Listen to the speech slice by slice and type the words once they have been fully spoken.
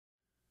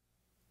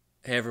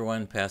Hey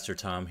everyone, Pastor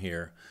Tom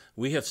here.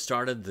 We have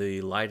started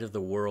the Light of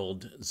the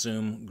World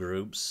Zoom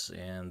groups,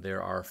 and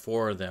there are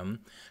 4 of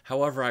them.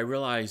 However, I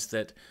realize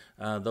that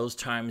those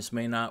times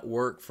may not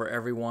work for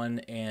everyone,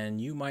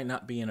 and you might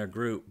not be in a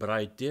group, but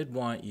I did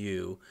want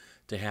you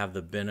to have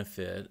the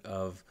benefit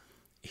of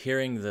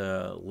hearing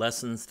the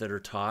lessons that are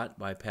taught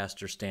by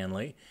Pastor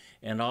Stanley,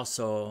 and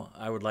also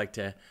I would like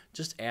to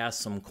just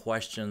ask some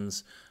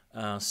questions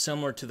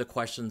similar to the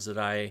questions that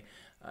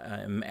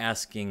I'm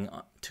asking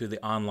to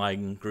the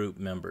online group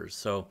members.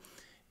 So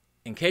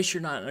in case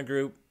you're not in a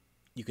group,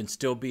 you can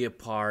still be a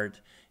part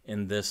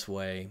in this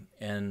way.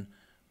 And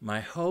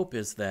my hope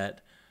is that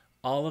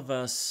all of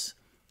us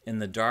in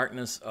the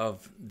darkness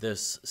of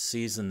this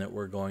season that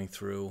we're going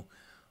through,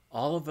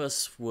 all of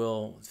us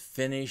will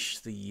finish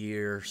the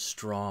year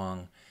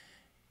strong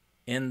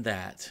in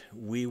that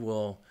we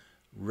will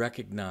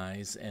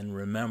recognize and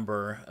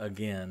remember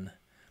again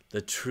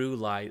the true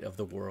light of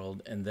the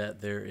world and that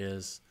there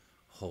is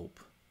hope.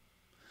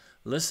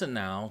 Listen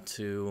now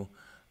to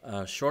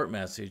a short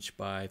message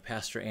by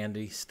Pastor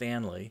Andy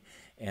Stanley,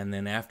 and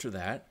then after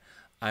that,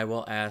 I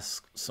will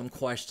ask some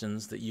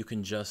questions that you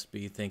can just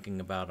be thinking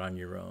about on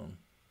your own.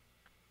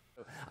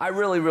 I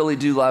really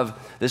do love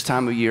this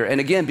time of year. And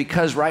again,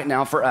 because right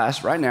now, for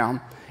us, right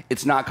now,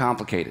 it's not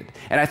complicated.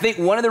 And I think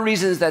one of the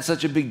reasons that's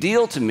such a big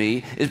deal to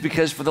me is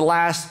because for the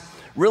last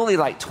really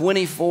like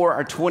 24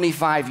 or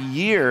 25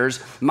 years,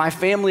 my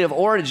family of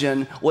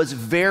origin was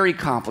very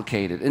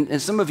complicated.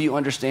 And some of you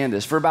understand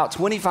this. For about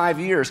 25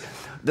 years,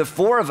 the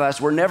 4 of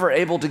us were never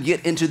able to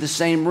get into the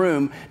same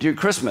room during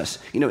Christmas.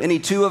 You know, any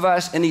 2 of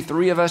us, any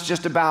 3 of us,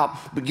 just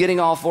about, but getting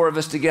all 4 of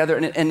us together.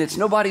 And it's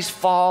nobody's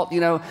fault. You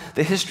know,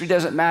 the history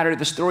doesn't matter.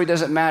 The story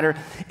doesn't matter.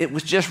 It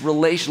was just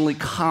relationally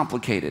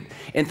complicated.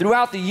 And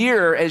throughout the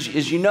year,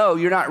 as you know,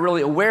 you're not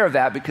really aware of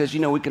that because, you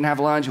know, we can have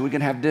lunch and we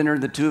can have dinner.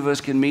 The 2 of us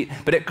can meet.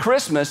 But at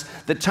Christmas,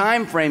 the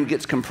time frame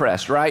gets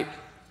compressed, right?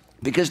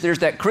 Because there's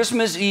that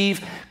Christmas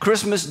Eve,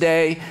 Christmas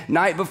Day,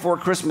 night before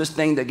Christmas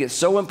thing that gets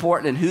so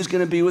important, and who's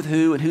going to be with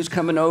who, and who's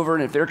coming over,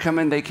 and if they're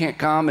coming, they can't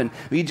come, and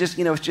we just,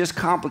 you know, it's just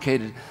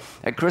complicated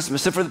at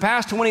Christmas. So for the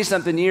past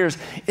 20-something years,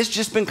 it's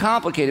just been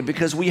complicated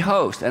because we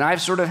host, and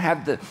I've sort of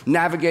had to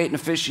navigate and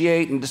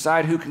officiate and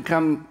decide who can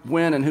come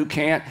when and who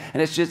can't,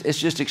 and it's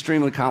just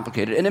extremely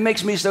complicated. And it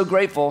makes me so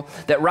grateful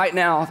that right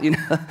now, you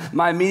know,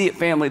 my immediate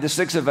family, the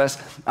 6 of us,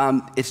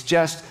 it's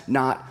just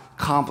not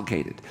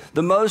complicated.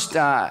 The most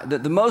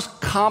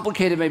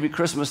complicated maybe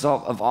Christmas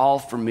of all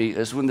for me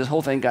is when this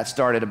whole thing got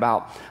started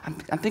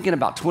I'm thinking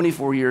about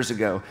 24 years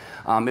ago.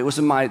 It was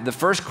the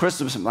first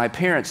Christmas my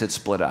parents had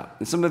split up.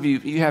 And some of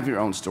you have your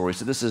own story,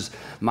 so this is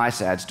my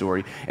sad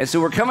story. And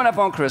so we're coming up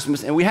on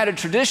Christmas, and we had a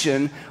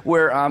tradition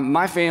where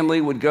my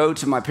family would go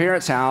to my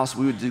parents' house.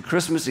 We would do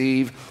Christmas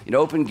Eve, you know,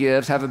 open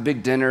gifts, have a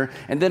big dinner,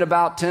 and then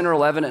about 10 or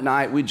 11 at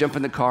night, we'd jump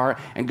in the car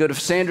and go to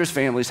Sandra's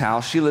family's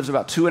house. She lives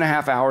about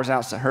 2.5 hours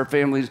outside. Her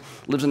family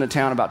lives in a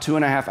town about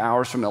 2.5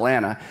 hours from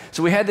Atlanta.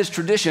 So we had this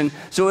tradition.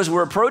 So as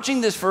we're approaching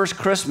this first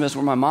Christmas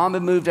where my mom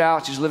had moved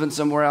out, she's living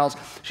somewhere else,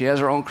 she has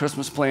her own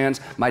Christmas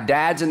plans. My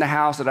dad's in the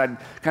house that I'd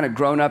kind of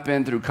grown up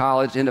in through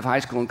college, end of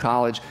high school and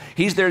college.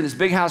 He's there in this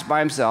big house by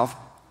himself.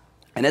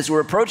 And as we're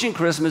approaching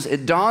Christmas,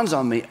 it dawns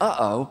on me,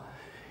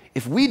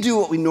 if we do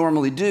what we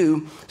normally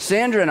do,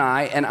 Sandra and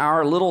I and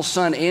our little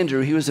son, Andrew,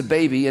 he was a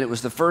baby, and it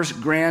was the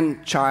first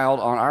grandchild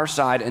on our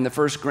side and the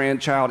first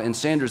grandchild in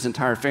Sandra's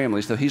entire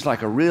family. So he's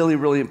like a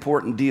really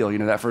important deal, you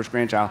know, that first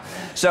grandchild.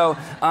 So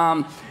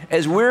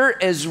as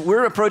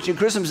we're approaching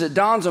Christmas, it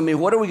dawns on me,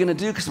 what are we going to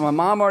do? Because my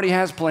mom already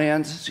has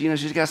plans. You know,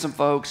 she's got some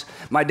folks.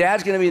 My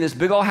dad's going to be in this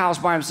big old house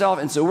by himself,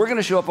 and so we're going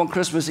to show up on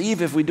Christmas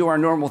Eve if we do our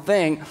normal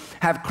thing,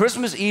 have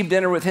Christmas Eve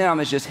dinner with him.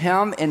 It's just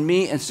him and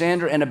me and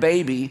Sandra and a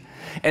baby,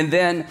 and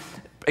then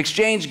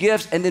exchange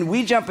gifts, and then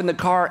we jump in the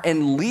car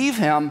and leave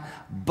him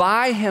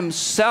by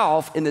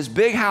himself in this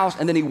big house,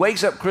 and then he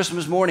wakes up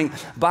Christmas morning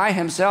by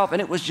himself,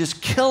 and it was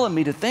just killing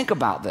me to think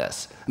about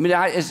this. I mean,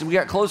 as we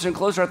got closer and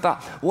closer, I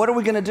thought, what are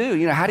we going to do?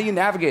 You know, how do you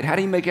navigate? How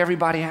do you make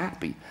everybody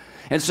happy?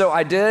 And so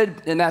I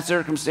did, in that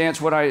circumstance,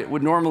 what I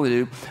would normally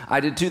do. I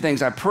did 2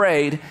 things. I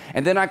prayed,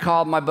 and then I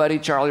called my buddy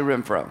Charlie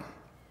Renfro.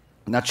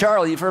 Now,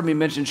 Charlie, you've heard me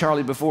mention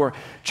Charlie before.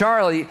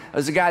 Charlie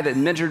was a guy that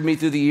mentored me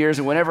through the years,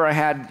 and whenever I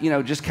had, you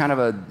know, just kind of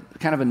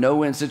a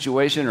no-win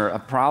situation or a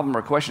problem or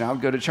a question, I would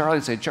go to Charlie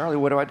and say, Charlie,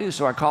 what do I do?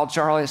 So I called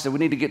Charlie. I said, we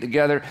need to get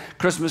together.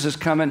 Christmas is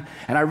coming,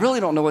 and I really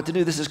don't know what to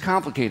do. This is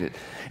complicated.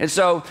 And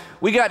so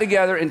we got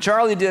together, and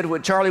Charlie did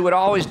what Charlie would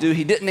always do.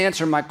 He didn't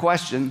answer my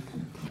question.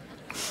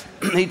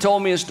 He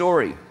told me a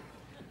story,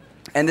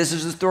 and this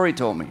is the story he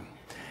told me.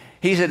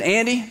 He said,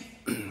 Andy,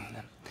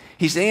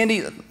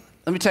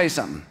 let me tell you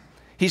something.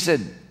 He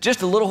said,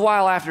 just a little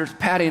while after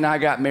Patty and I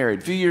got married,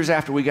 a few years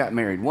after we got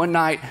married, one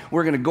night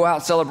we're going to go out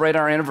and celebrate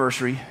our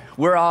anniversary.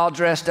 We're all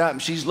dressed up, and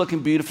she's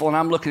looking beautiful, and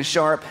I'm looking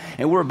sharp,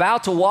 and we're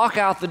about to walk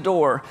out the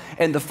door,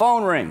 and the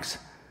phone rings.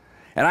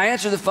 And I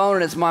answer the phone,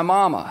 and it's my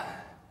mama.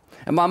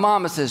 And my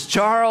mama says,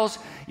 Charles,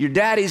 your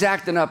daddy's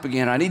acting up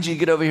again. I need you to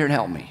get over here and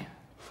help me.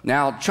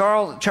 Now,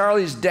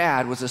 Charlie's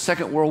dad was a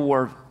Second World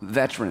War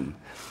veteran.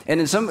 And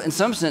in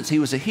some sense, he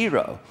was a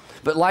hero.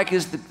 But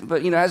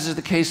as is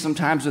the case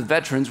sometimes with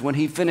veterans, when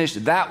he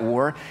finished that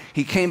war,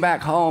 he came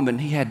back home and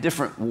he had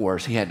different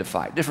wars he had to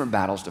fight, different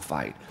battles to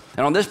fight.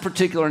 And on this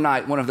particular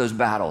night, one of those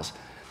battles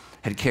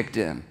had kicked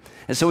in.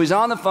 And so he's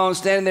on the phone,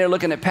 standing there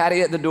looking at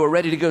Patty at the door,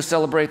 ready to go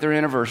celebrate their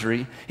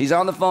anniversary. He's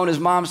on the phone, his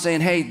mom's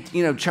saying, hey,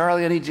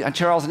 Charles,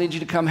 I need you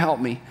to come help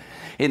me.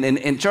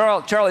 And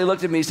Charlie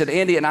looked at me and said,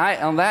 Andy, and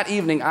on that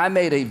evening, I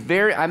made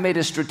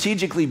a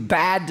strategically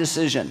bad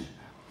decision.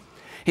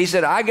 He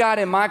said, I got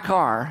in my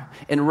car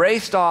and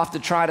raced off to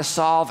try to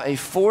solve a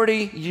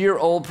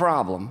 40-year-old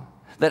problem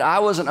that I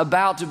wasn't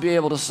about to be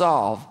able to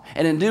solve,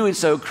 and in doing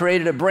so,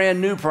 created a brand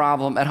new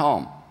problem at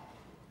home.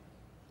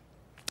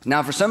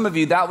 Now, for some of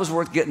you, that was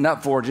worth getting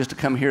up for just to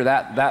come hear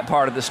that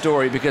part of the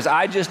story, because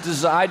I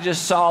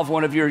just solved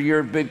one of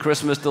your big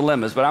Christmas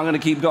dilemmas, but I'm going to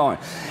keep going.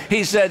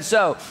 He said,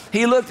 so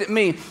he looked at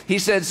me. He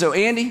said, so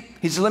Andy,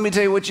 he said, let me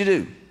tell you what you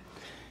do.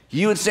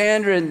 You and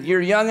Sandra and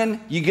your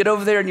young'un, you get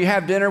over there and you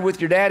have dinner with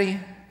your daddy.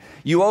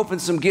 You open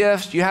some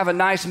gifts, you have a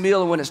nice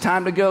meal, and when it's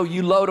time to go,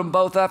 you load them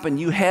both up and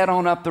you head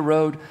on up the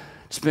road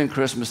to spend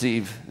Christmas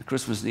Eve and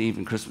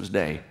Christmas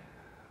Day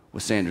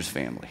with Sandra's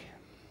family.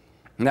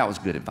 And that was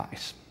good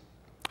advice.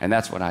 And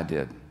that's what I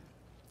did.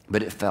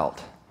 But it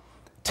felt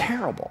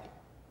terrible.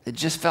 It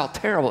just felt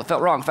terrible. It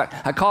felt wrong. In fact,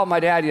 I called my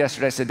dad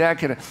yesterday. I said, Dad,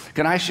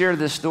 can I share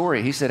this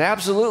story? He said,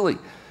 absolutely.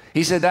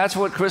 He said, that's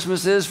what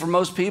Christmas is for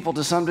most people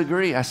to some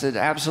degree. I said,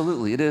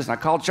 absolutely, it is. And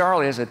I called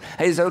Charlie. I said,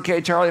 hey, is it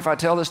okay, Charlie, if I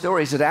tell this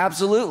story? He said,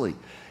 absolutely.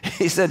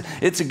 He said,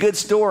 it's a good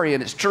story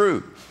and it's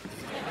true.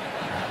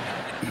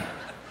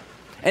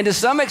 And to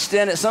some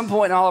extent, at some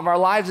point in all of our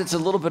lives, it's a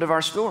little bit of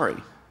our story.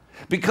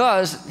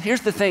 Because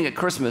here's the thing at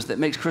Christmas that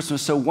makes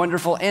Christmas so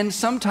wonderful and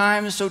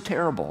sometimes so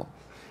terrible.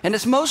 And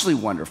it's mostly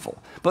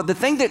wonderful. But the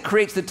thing that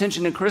creates the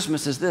tension in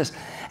Christmas is this.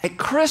 At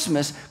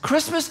Christmas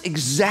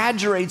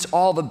exaggerates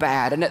all the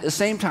bad and at the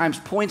same time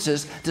points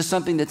us to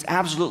something that's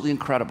absolutely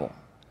incredible.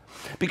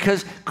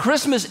 Because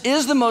Christmas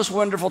is the most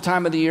wonderful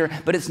time of the year,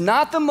 but it's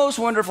not the most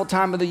wonderful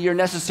time of the year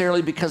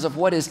necessarily because of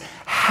what is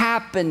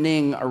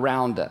happening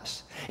around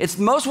us. It's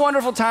the most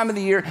wonderful time of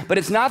the year, but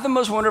it's not the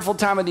most wonderful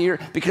time of the year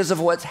because of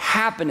what's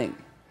happening.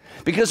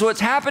 Because what's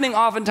happening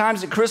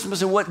oftentimes at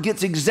Christmas and what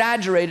gets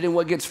exaggerated and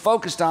what gets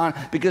focused on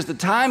because the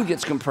time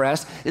gets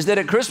compressed is that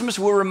at Christmas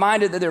we're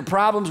reminded that there are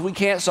problems we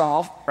can't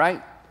solve,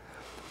 right?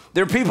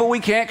 There are people we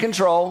can't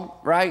control,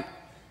 right?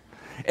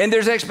 And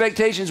there's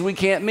expectations we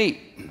can't meet.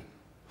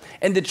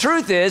 And the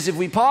truth is, if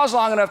we pause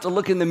long enough to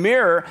look in the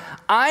mirror,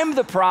 I'm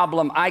the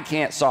problem I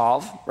can't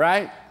solve,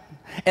 right?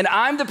 And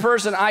I'm the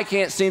person I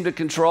can't seem to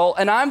control,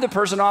 and I'm the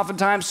person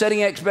oftentimes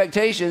setting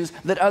expectations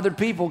that other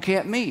people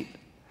can't meet.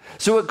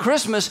 So at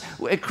Christmas,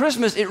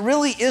 it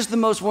really is the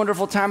most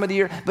wonderful time of the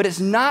year, but it's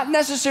not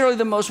necessarily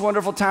the most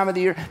wonderful time of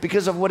the year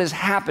because of what is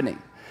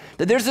happening.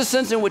 That there's a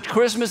sense in which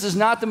Christmas is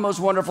not the most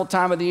wonderful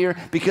time of the year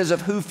because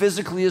of who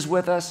physically is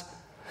with us,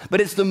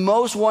 but it's the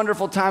most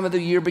wonderful time of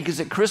the year because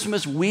at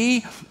Christmas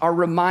we are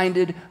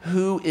reminded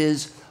who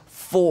is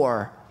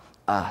for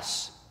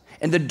us.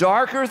 And the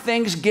darker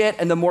things get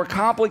and the more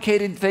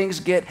complicated things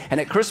get,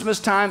 and at Christmas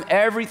time,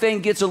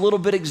 everything gets a little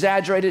bit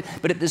exaggerated,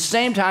 but at the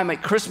same time,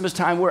 at Christmas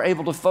time, we're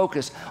able to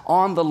focus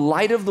on the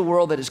light of the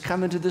world that has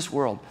come into this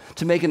world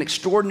to make an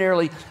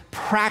extraordinarily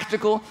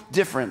practical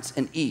difference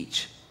in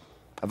each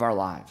of our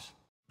lives.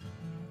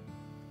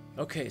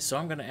 Okay, so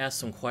I'm going to ask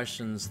some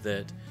questions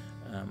that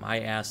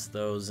I asked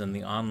those in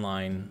the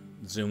online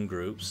Zoom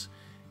groups,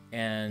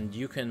 and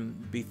you can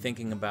be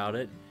thinking about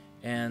it.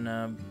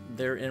 And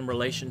they're in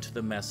relation to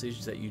the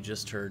message that you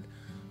just heard.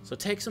 So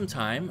take some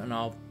time, and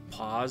I'll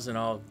pause and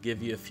I'll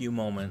give you a few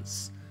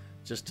moments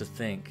just to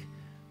think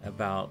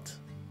about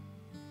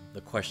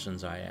the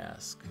questions I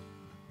ask.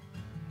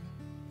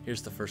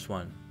 Here's the first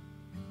one.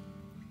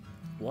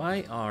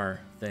 Why are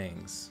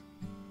things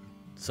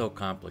so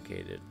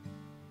complicated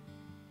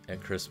at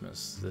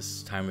Christmas,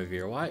 this time of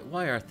year?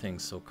 Why are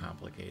things so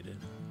complicated?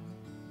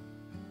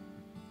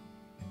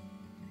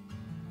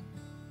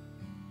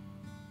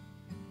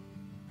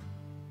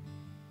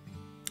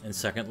 And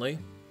secondly,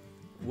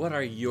 what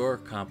are your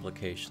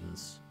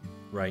complications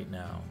right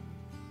now?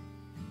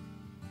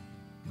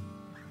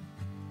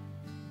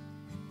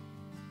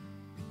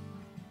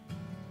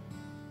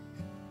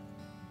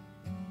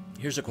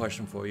 Here's a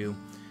question for you.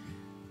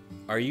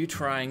 Are you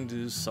trying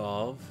to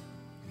solve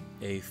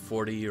a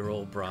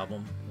 40-year-old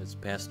problem, as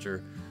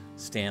Pastor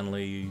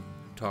Stanley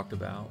talked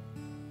about?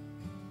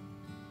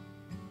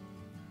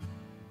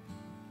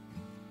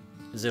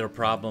 Is it a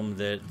problem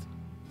that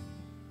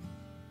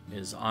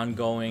is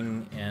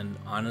ongoing and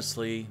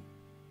honestly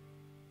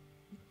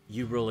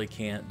you really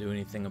can't do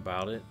anything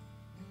about it?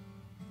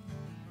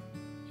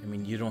 I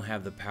mean, you don't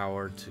have the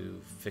power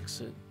to fix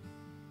it.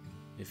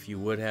 If you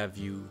would have,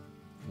 you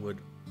would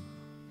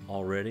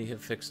already have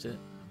fixed it.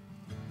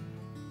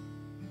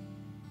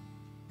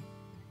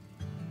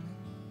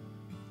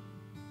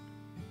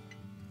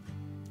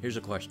 Here's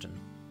a question.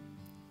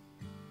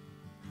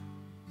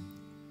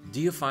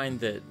 Do you find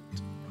that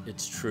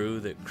it's true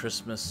that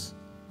Christmas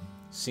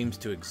seems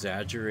to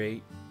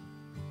exaggerate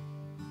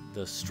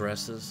the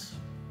stresses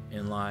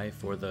in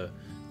life or the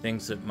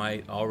things that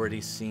might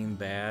already seem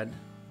bad.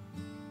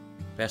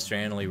 Pastor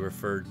Andy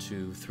referred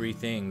to 3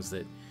 things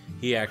that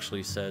he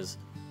actually says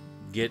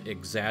get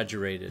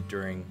exaggerated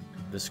during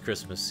this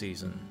Christmas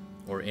season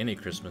or any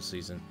Christmas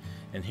season.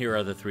 And here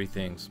are the 3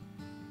 things.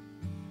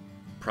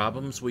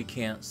 Problems we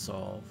can't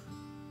solve.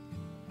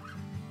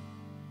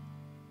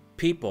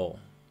 People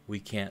we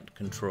can't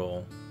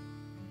control.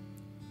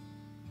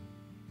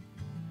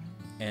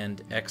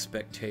 And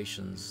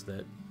expectations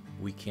that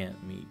we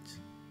can't meet.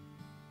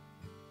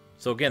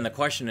 So again, the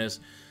question is,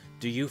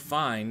 do you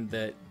find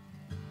that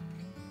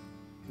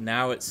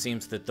now it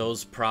seems that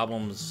those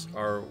problems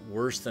are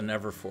worse than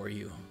ever for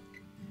you?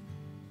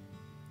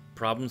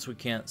 Problems we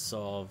can't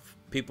solve,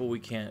 people we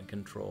can't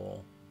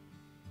control,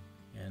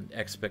 and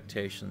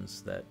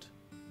expectations that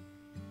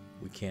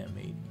we can't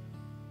meet.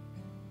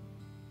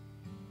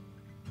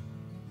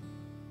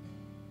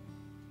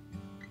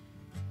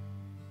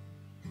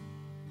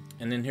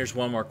 And then here's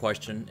one more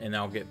question, and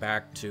I'll get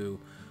back to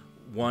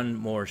one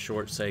more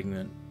short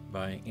segment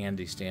by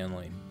Andy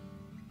Stanley.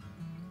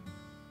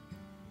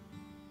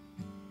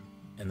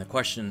 And the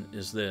question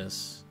is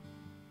this: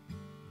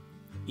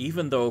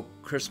 even though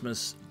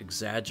Christmas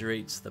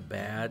exaggerates the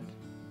bad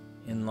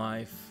in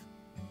life,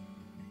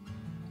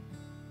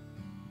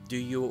 do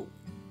you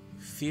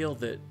feel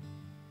that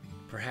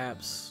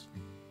perhaps,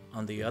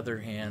 on the other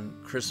hand,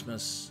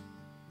 Christmas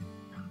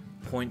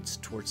points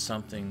towards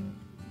something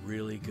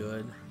really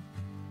good?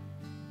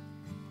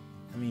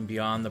 I mean,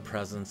 beyond the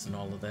presents and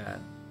all of that.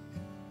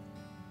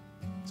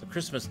 So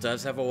Christmas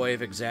does have a way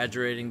of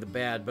exaggerating the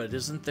bad, but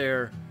isn't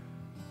there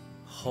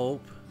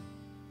hope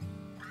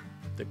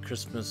that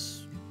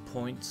Christmas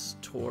points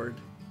toward?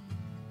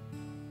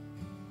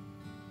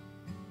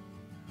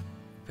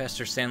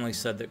 Pastor Stanley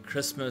said that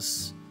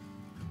Christmas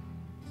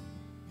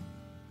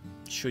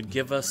should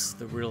give us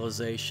the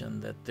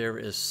realization that there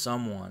is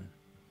someone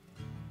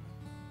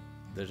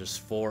that is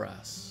for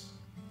us,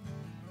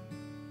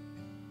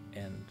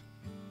 and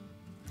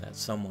that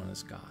someone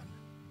is God.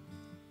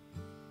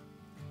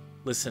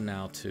 Listen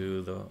now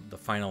to the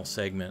final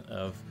segment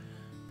of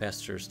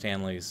Pastor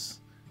Stanley's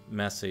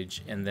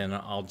message, and then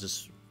I'll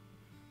just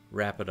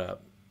wrap it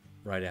up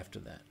right after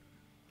that.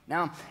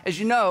 Now, as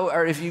you know,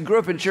 or if you grew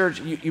up in church,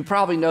 you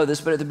probably know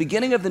this, but at the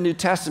beginning of the New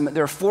Testament,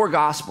 there are 4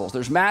 Gospels.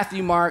 There's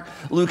Matthew, Mark,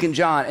 Luke, and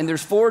John, and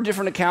there's 4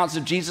 different accounts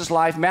of Jesus'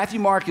 life. Matthew,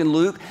 Mark, and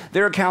Luke,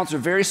 their accounts are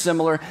very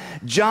similar.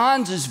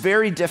 John's is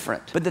very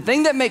different. But the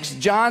thing that makes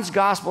John's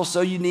Gospel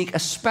so unique,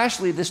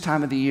 especially this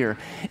time of the year,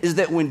 is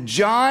that when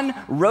John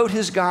wrote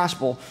his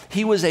Gospel,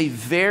 he was a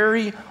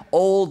very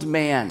old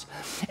man.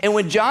 And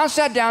when John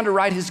sat down to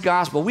write his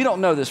gospel, we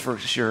don't know this for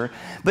sure,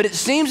 but it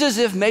seems as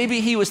if maybe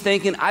he was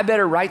thinking, I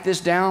better write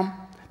this down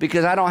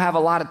because I don't have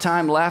a lot of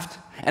time left.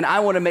 And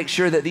I want to make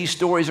sure that these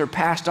stories are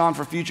passed on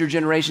for future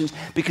generations,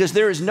 because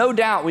there is no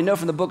doubt, we know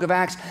from the book of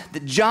Acts,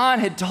 that John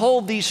had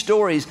told these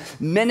stories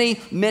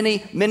many,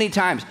 many, many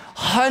times,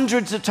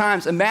 hundreds of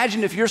times.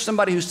 Imagine if you're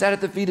somebody who sat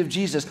at the feet of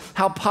Jesus,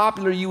 how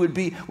popular you would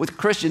be with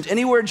Christians.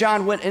 Anywhere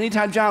John went,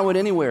 anytime John went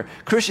anywhere,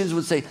 Christians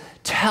would say,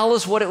 tell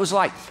us what it was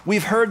like.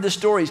 We've heard the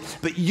stories,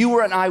 but you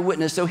were an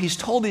eyewitness. So he's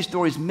told these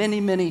stories many,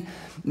 many,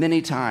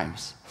 many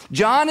times.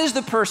 John is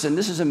the person,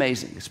 this is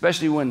amazing,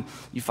 especially when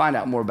you find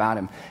out more about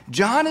him.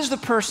 John is the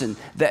person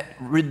that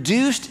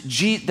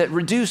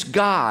reduced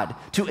God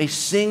to a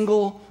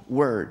single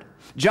word.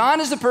 John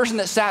is the person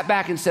that sat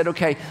back and said,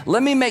 okay,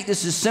 let me make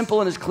this as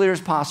simple and as clear as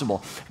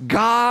possible.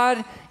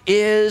 God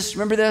is,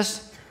 remember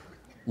this?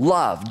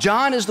 Love.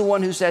 John is the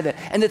one who said that.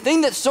 And the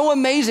thing that's so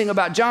amazing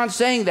about John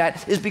saying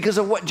that is because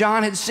of what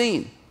John had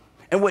seen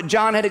and what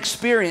John had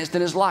experienced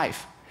in his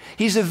life.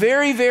 He's a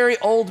very, very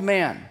old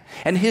man,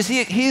 and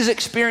he's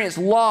experienced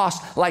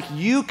loss like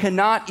you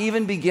cannot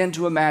even begin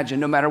to imagine,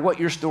 no matter what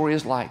your story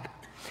is like.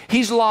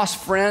 He's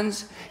lost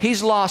friends.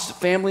 He's lost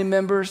family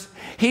members.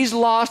 He's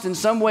lost, in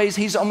some ways,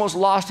 he's almost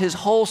lost his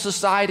whole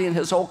society and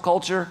his whole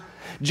culture.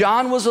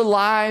 John was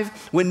alive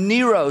when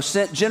Nero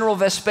sent General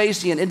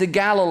Vespasian into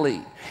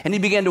Galilee, and he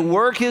began to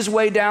work his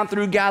way down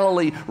through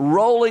Galilee,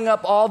 rolling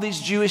up all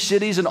these Jewish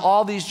cities and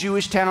all these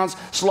Jewish towns,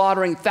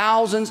 slaughtering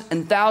thousands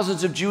and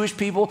thousands of Jewish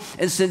people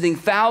and sending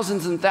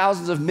thousands and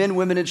thousands of men,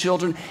 women, and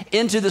children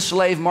into the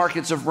slave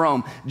markets of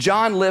Rome.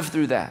 John lived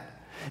through that.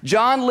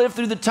 John lived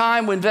through the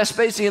time when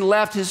Vespasian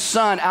left his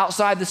son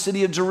outside the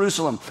city of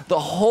Jerusalem, the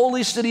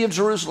holy city of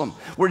Jerusalem,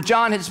 where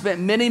John had spent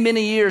many,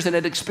 many years and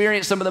had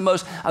experienced some of the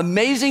most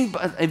amazing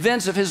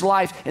events of his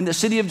life in the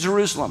city of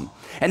Jerusalem.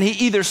 And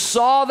he either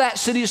saw that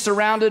city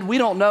surrounded, we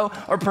don't know,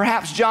 or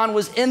perhaps John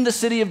was in the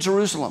city of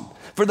Jerusalem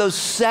for those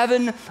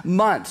 7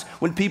 months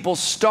when people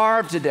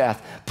starved to death,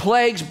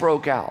 plagues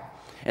broke out,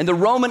 and the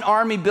Roman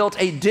army built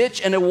a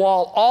ditch and a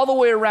wall all the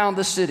way around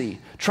the city,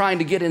 trying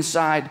to get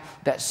inside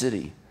that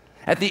city.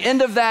 At the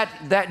end of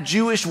that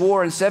Jewish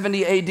war in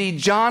 70 AD,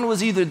 John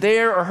was either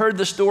there or heard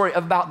the story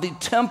about the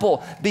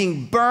temple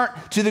being burnt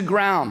to the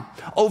ground.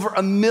 Over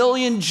 1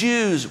 million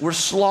Jews were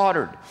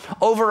slaughtered.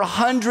 Over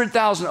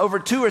 100,000, over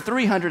 200,000 or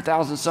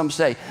 300,000, some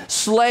say,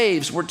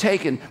 slaves were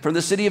taken from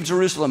the city of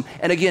Jerusalem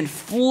and again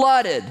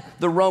flooded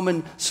the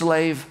Roman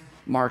slave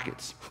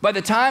markets. By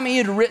the time he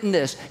had written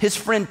this, his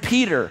friend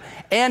Peter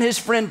and his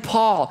friend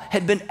Paul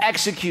had been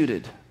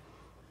executed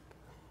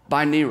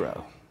by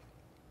Nero.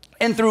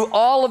 And through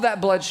all of that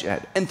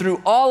bloodshed, and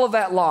through all of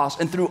that loss,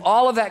 and through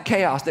all of that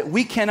chaos that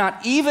we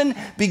cannot even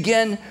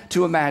begin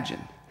to imagine,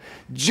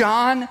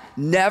 John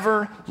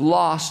never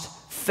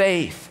lost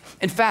faith.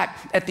 In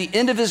fact, at the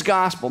end of his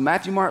gospel,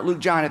 Matthew, Mark, Luke,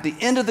 John, at the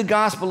end of the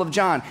gospel of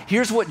John,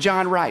 here's what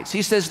John writes.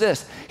 He says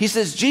this. He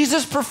says,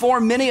 Jesus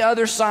performed many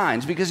other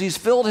signs, because he's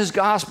filled his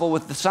gospel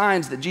with the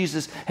signs that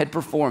Jesus had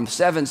performed,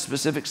 7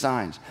 specific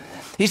signs.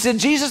 He said,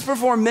 Jesus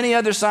performed many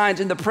other signs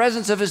in the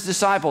presence of his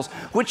disciples,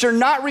 which are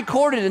not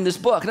recorded in this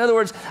book. In other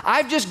words,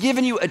 I've just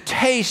given you a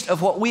taste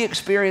of what we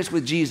experienced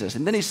with Jesus.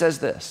 And then he says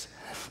this,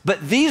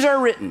 but these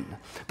are written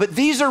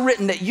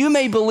that you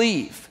may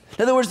believe.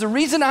 In other words, the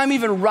reason I'm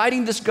even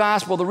writing this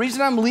gospel, the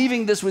reason I'm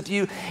leaving this with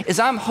you, is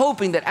I'm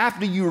hoping that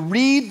after you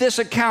read this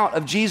account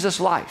of Jesus'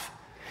 life,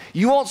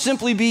 you won't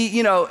simply be,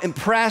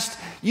 impressed.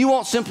 You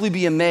won't simply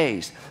be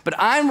amazed. But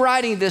I'm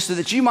writing this so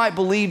that you might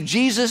believe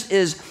Jesus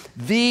is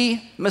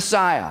the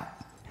Messiah,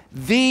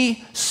 the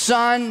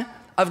Son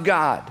of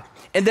God,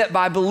 and that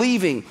by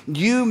believing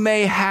you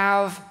may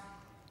have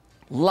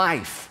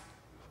life.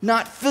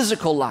 Not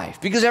physical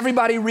life, because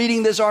everybody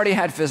reading this already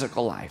had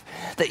physical life.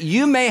 That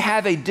you may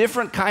have a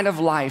different kind of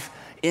life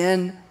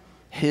in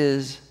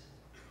his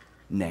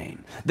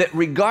name. That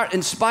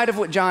in spite of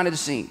what John had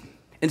seen,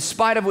 in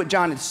spite of what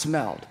John had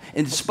smelled,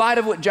 in spite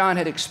of what John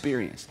had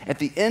experienced, at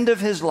the end of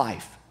his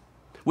life,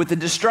 with the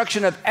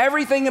destruction of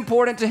everything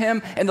important to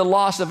him and the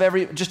loss of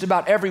just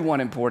about everyone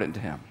important to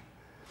him,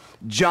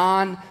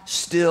 John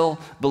still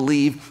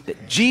believed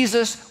that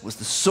Jesus was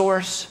the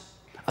source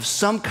of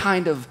some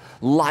kind of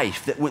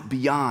life that went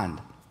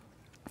beyond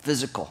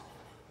physical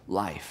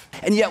life.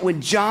 And yet when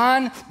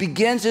John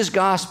begins his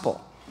gospel,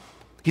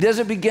 he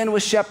doesn't begin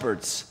with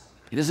shepherds.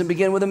 He doesn't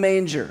begin with a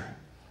manger.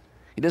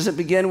 He doesn't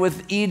begin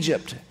with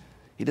Egypt.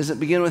 He doesn't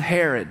begin with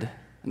Herod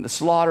and the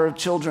slaughter of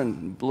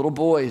children, little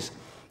boys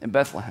in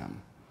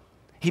Bethlehem.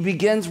 He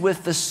begins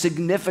with the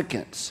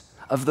significance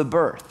of the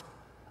birth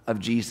of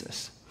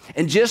Jesus.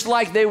 And just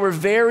like they were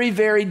very,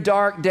 very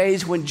dark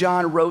days when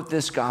John wrote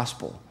this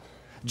gospel,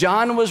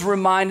 John was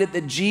reminded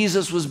that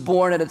Jesus was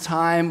born at a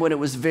time when it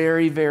was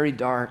very, very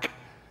dark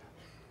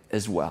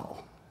as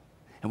well.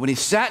 And when he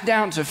sat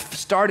down to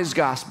start his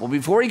gospel,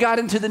 before he got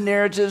into the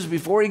narratives,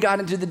 before he got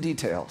into the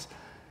details,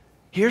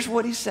 here's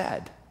what he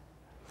said.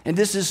 And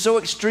this is so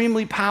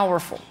extremely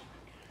powerful,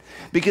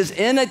 because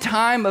in a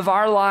time of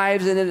our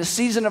lives and in a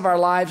season of our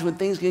lives when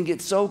things can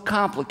get so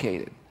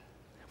complicated,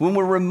 when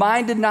we're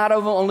reminded not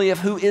only of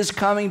who is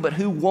coming, but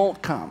who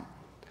won't come,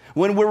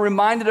 when we're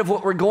reminded of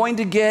what we're going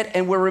to get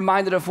and we're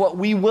reminded of what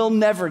we will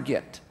never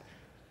get,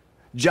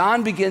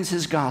 John begins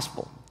his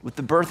gospel with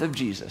the birth of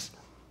Jesus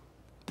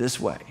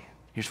this way.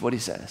 Here's what he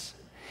says.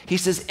 He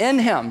says, in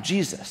him,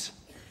 Jesus,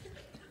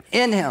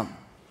 in him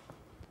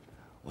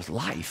was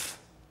life,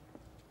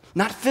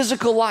 not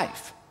physical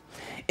life.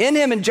 In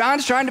him, and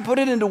John's trying to put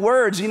it into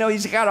words.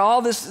 He's got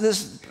all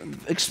this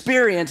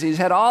experience. He's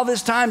had all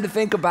this time to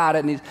think about it,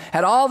 and he's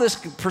had all this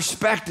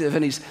perspective,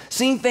 and he's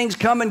seen things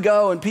come and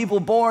go, and people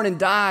born and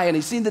die, and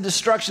he's seen the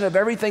destruction of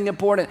everything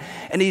important.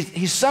 And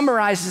he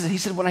summarizes it. He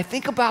said, when I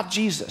think about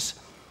Jesus,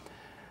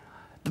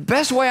 the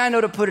best way I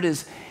know to put it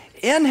is,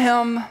 in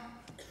him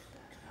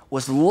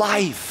was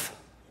life.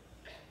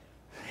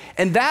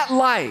 And that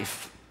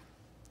life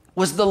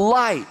was the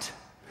light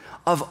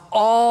of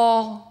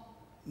all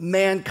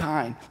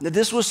mankind. Now,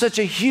 this was such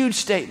a huge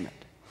statement,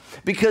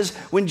 because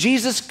when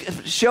Jesus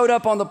showed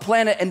up on the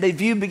planet and they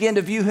began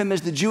to view him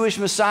as the Jewish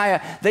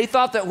Messiah, they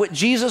thought that what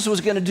Jesus was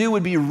going to do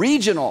would be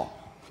regional,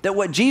 that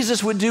what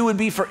Jesus would do would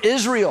be for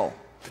Israel,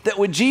 that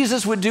what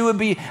Jesus would do would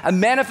be a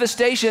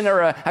manifestation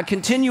or a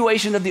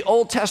continuation of the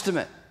Old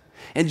Testament.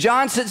 And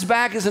John sits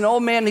back as an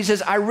old man and he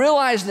says, I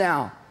realize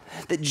now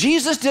that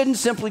Jesus didn't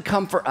simply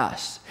come for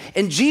us,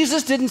 and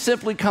Jesus didn't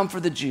simply come for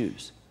the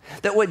Jews.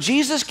 That what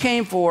Jesus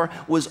came for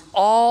was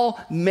all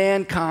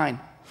mankind.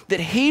 That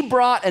he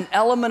brought an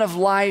element of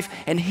life,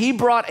 and he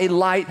brought a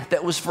light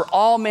that was for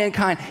all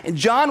mankind. And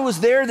John was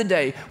there the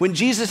day when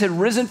Jesus had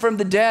risen from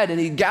the dead, and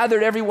he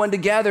gathered everyone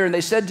together, and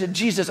they said to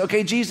Jesus,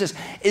 okay, Jesus,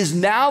 is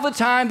now the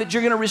time that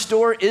you're going to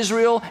restore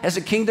Israel as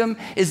a kingdom?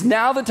 Is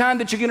now the time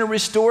that you're going to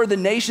restore the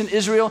nation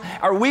Israel?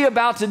 Are we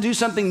about to do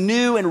something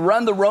new and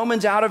run the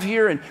Romans out of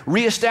here and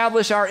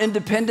reestablish our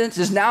independence?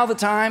 Is now the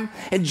time?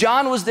 And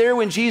John was there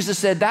when Jesus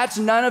said, that's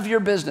none of your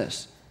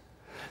business.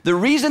 The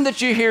reason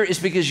that you're here is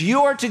because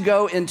you are to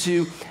go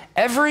into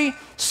every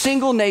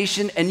single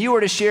nation and you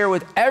are to share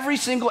with every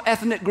single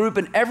ethnic group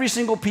and every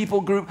single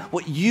people group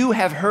what you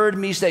have heard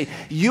me say.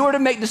 You are to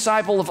make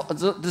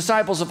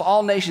disciples of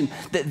all nations.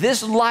 That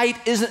this light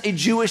isn't a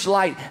Jewish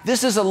light.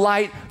 This is a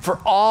light for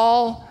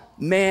all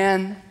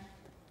mankind.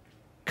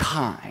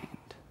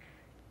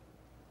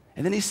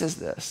 And then he says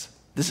this.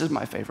 This is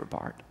my favorite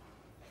part.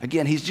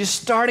 Again, he's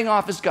just starting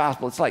off his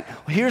gospel. It's like,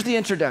 well, here's the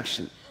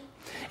introduction.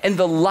 And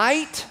the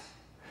light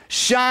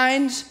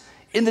shines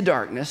in the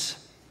darkness.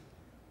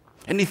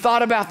 And he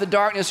thought about the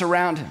darkness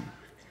around him.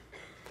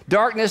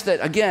 Darkness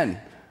that,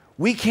 again,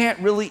 we can't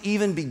really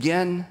even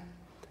begin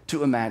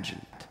to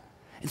imagine.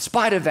 In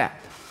spite of that,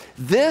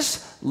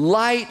 this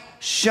light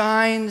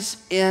shines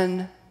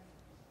in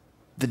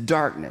the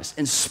darkness,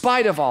 in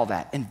spite of all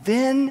that. And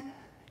then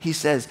he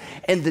says,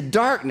 and the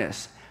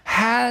darkness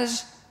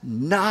has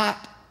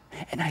not,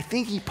 and I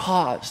think he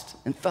paused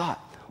and thought,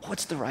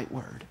 what's the right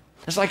word?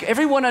 It's like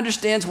everyone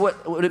understands what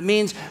it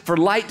means for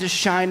light to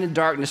shine in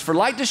darkness,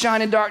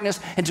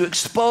 and to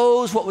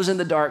expose what was in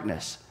the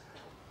darkness.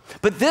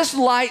 But this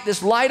light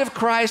of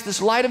Christ,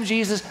 this light of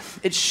Jesus,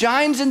 it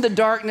shines in the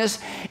darkness,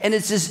 and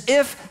it's as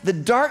if the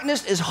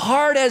darkness, as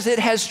hard as it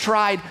has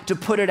tried to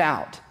put it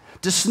out,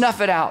 to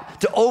snuff it out,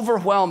 to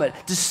overwhelm it,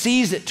 to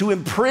seize it, to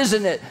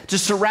imprison it, to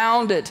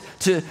surround it,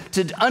 to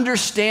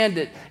understand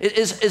it.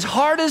 As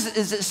hard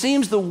as it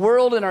seems the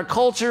world and our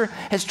culture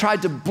has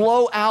tried to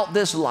blow out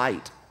this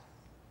light,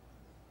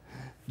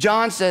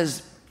 John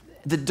says,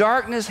 the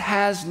darkness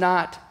has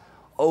not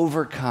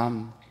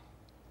overcome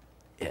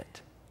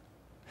it.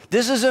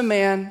 This is a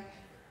man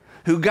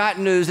who got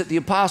news that the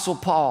Apostle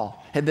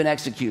Paul had been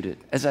executed,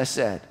 as I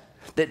said,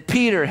 that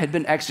Peter had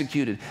been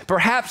executed.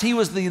 Perhaps he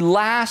was the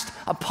last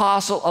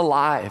apostle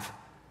alive.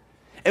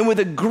 And with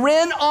a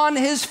grin on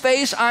his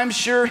face, I'm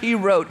sure he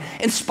wrote,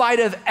 in spite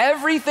of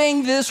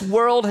everything this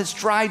world has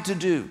tried to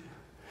do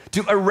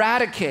to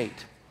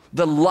eradicate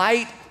the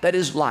light that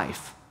is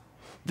life,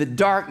 the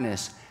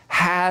darkness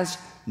has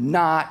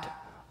not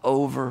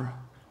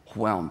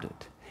overwhelmed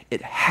it.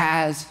 It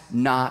has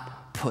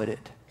not put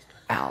it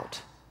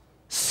out.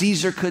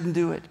 Caesar couldn't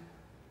do it.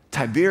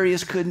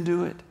 Tiberius couldn't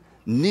do it.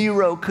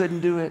 Nero couldn't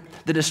do it.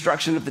 The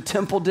destruction of the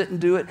temple didn't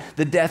do it.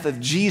 The death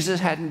of Jesus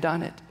hadn't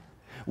done it.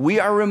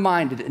 We are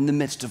reminded in the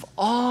midst of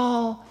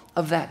all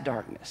of that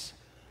darkness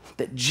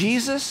that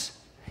Jesus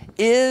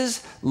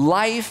is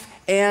life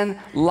and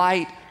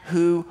light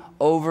who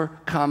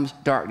overcomes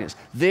darkness.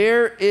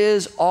 There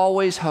is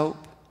always hope.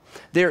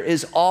 There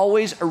is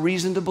always a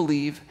reason to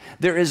believe.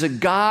 There is a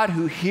God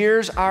who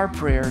hears our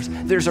prayers.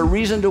 There's a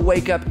reason to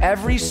wake up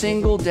every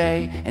single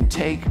day and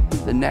take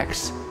the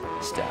next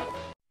step.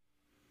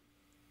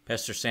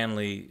 Pastor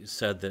Stanley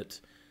said that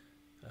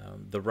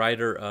the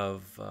writer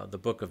of the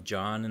book of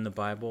John in the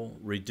Bible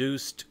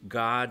reduced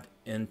God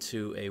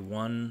into a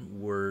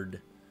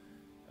one-word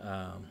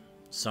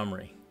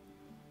summary.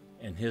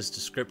 And his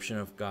description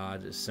of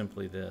God is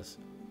simply this: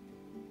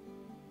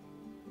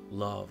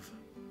 love.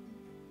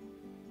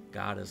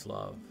 God is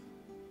love.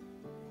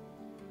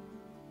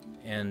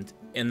 And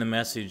in the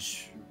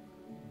message,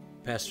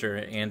 Pastor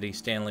Andy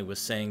Stanley was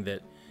saying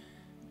that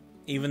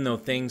even though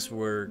things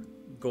were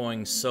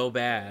going so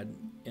bad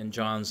in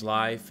John's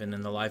life and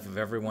in the life of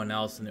everyone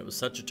else, and it was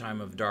such a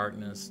time of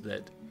darkness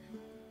that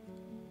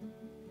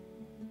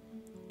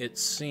it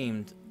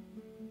seemed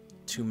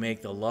to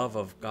make the love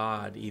of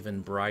God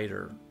even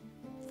brighter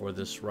for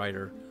this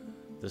writer,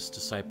 this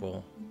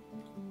disciple,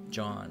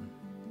 John.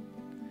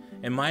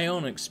 And my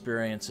own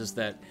experience is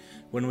that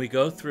when we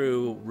go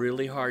through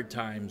really hard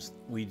times,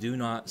 we do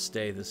not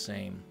stay the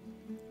same.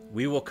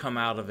 We will come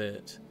out of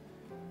it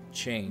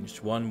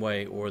changed one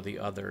way or the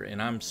other, and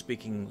I'm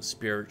speaking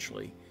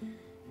spiritually.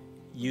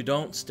 You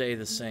don't stay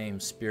the same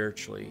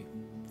spiritually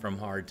from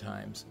hard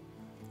times.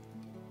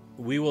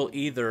 We will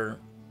either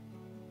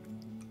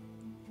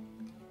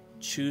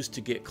choose to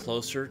get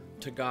closer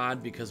to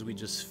God because we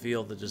just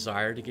feel the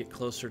desire to get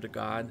closer to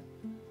God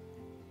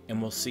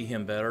and we'll see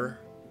Him better,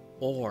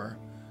 or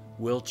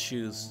we'll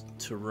choose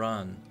to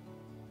run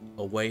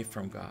away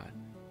from God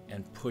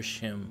and push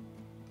Him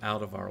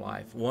out of our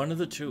life. One of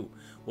the two.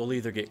 We'll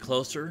either get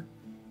closer,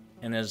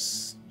 and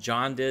as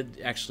John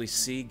did, actually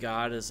see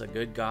God as a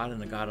good God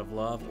and a God of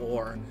love,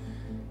 or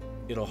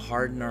it'll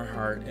harden our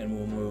heart and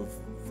we'll move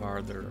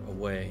farther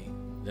away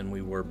than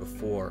we were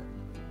before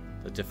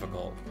the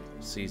difficult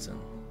season.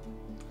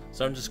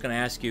 So I'm just going to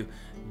ask you,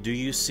 do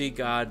you see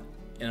God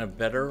in a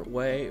better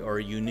way or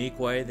a unique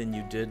way than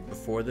you did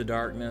before the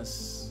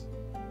darkness?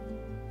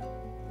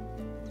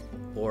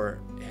 Or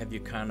have you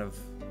kind of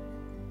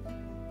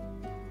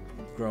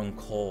grown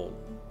cold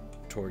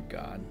toward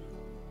God?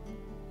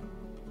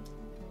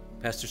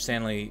 Pastor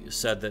Stanley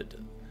said that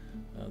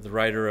the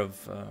writer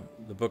of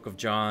the book of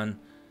John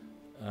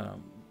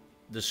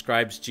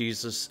describes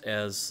Jesus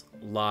as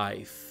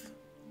life,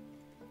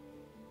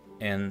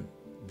 and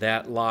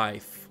that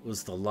life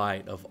was the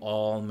light of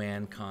all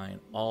mankind,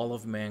 all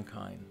of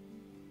mankind,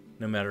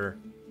 no matter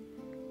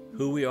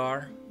who we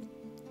are,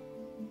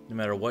 no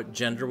matter what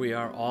gender we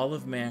are, all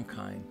of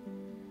mankind,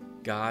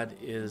 God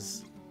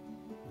is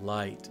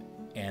light,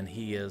 and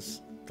He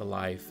is the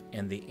life.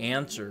 And the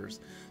answers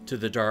to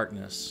the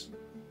darkness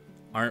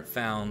aren't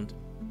found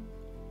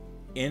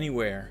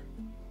anywhere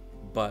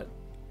but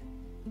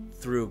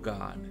through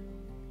God.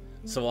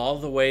 So all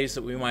the ways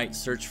that we might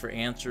search for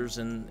answers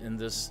in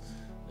this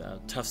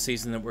tough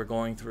season that we're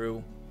going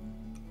through,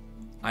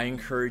 I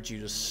encourage you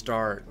to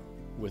start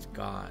with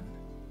God,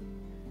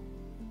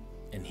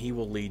 and He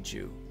will lead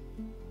you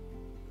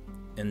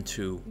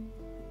into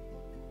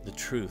the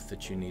truth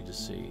that you need to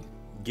see.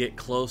 Get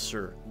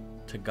closer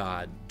to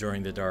God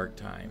during the dark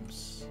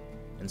times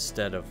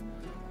instead of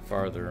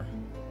farther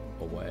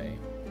away.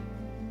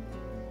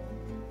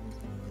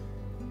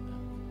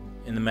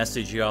 In the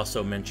message, He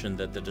also mentioned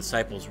that the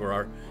disciples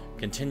were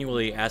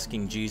continually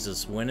asking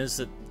Jesus, when is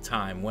the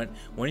time? When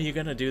are you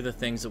going to do the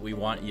things that we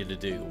want you to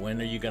do?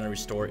 When are you going to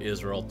restore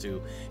Israel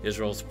to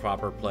Israel's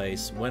proper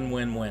place? When?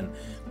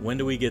 When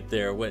do we get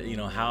there? What,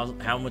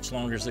 how much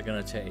longer is it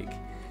going to take?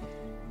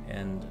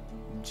 And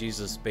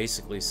Jesus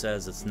basically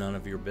says it's none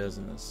of your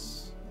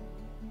business,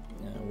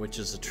 which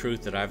is the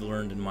truth that I've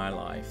learned in my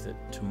life,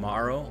 that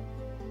tomorrow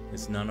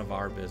is none of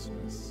our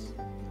business.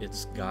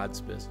 It's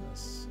God's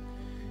business.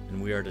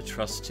 And we are to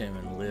trust Him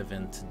and live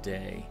in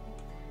today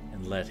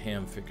and let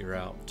Him figure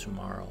out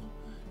tomorrow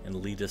and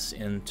lead us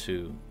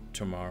into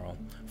tomorrow.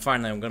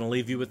 Finally, I'm going to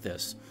leave you with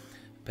this.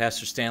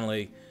 Pastor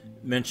Stanley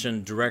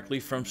mentioned directly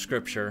from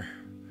Scripture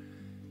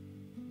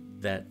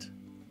that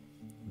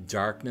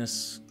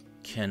darkness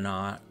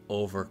cannot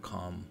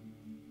overcome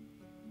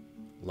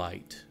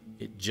light.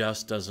 It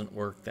just doesn't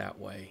work that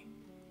way.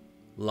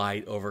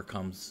 Light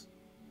overcomes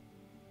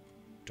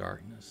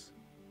darkness.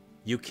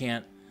 You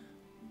can't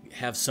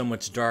have so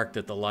much dark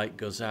that the light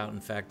goes out. In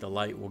fact, the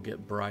light will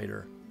get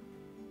brighter.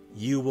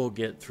 You will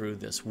get through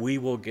this. We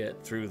will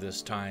get through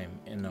this time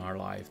in our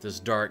life, this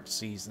dark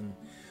season.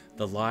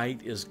 The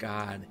light is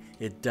God.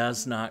 It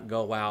does not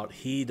go out.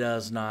 He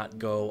does not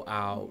go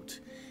out.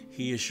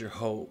 He is your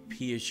hope.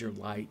 He is your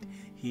light.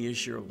 He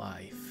is your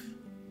life.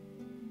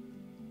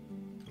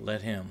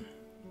 Let Him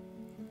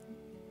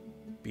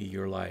be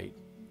your light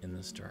in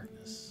this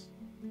darkness.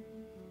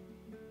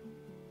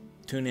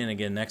 Tune in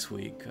again next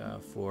week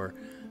for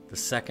the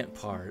second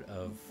part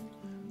of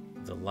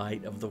the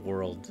Light of the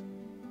World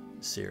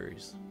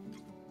series.